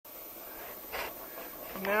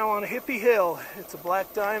I'm now on Hippy Hill. It's a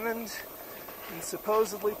black diamond, and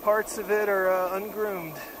supposedly parts of it are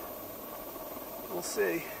ungroomed. We'll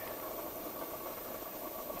see.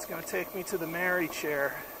 It's going to take me to the Mary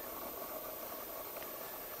chair.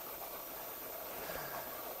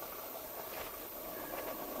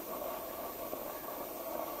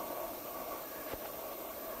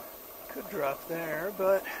 Could drop there,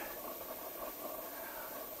 but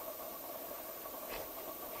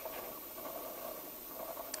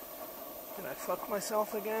did I fuck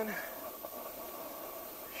myself again?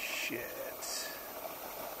 Shit.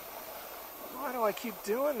 Why do I keep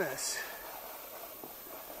doing this?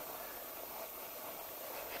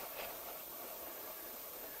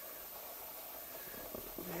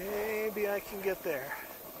 Maybe I can get there.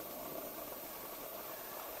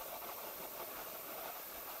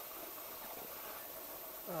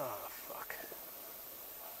 Oh, fuck.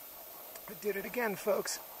 I did it again,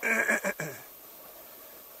 folks.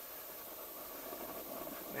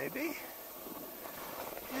 Maybe?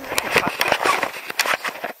 Yeah,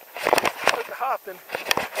 I can hop in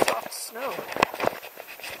soft snow.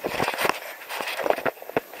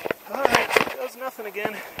 Alright, does nothing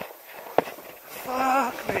again.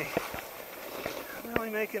 Fuck me. I'm really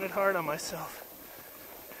making it hard on myself.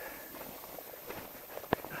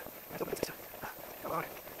 Come on.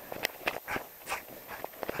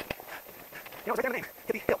 You know, what's their name?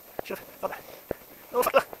 Hippy Hill. Should have thought that. Oh,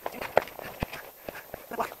 fuck.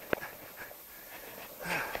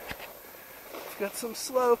 Got some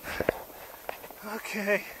slope.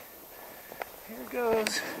 Okay. Here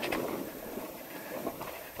goes.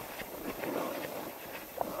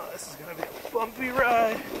 Oh, this is gonna be a bumpy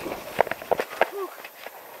ride. Whew.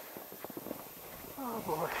 Oh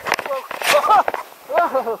boy. Whoa.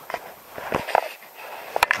 Oh. Whoa.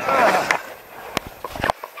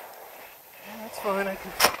 Yeah, that's fine. I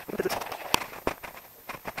can.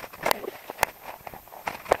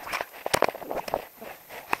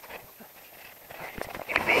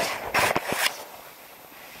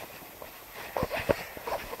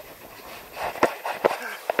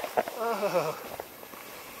 Oh.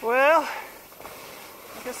 Well,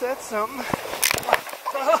 I guess that's something.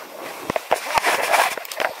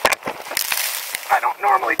 I don't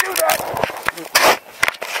normally do that.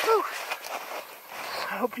 Whew.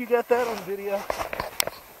 I hope you got that on video.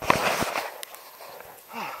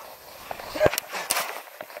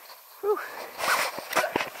 Whew.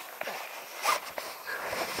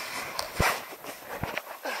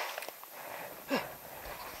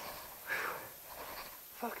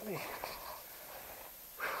 Fuck me.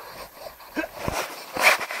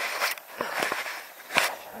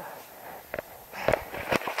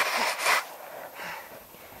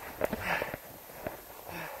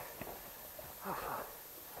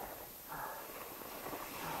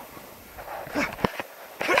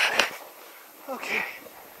 Okay.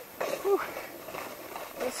 Whew.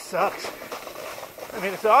 This sucks. I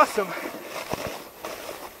mean, it's awesome,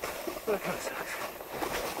 but it kind of sucks.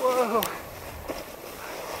 Whoa.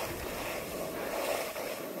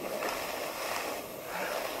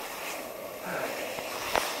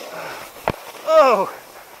 Oh!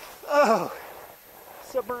 Oh!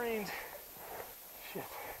 Submarines. Shit.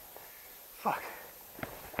 Fuck.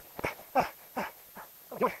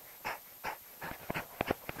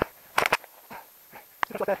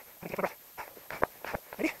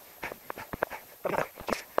 Come on.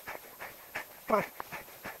 Oh!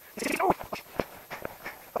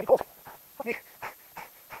 Fucking cold. Fuck me.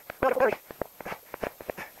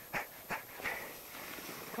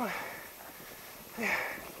 Come on. Yeah.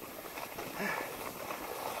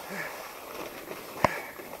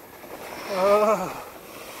 Oh.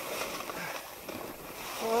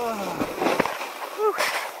 Oh.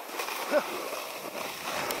 Whew.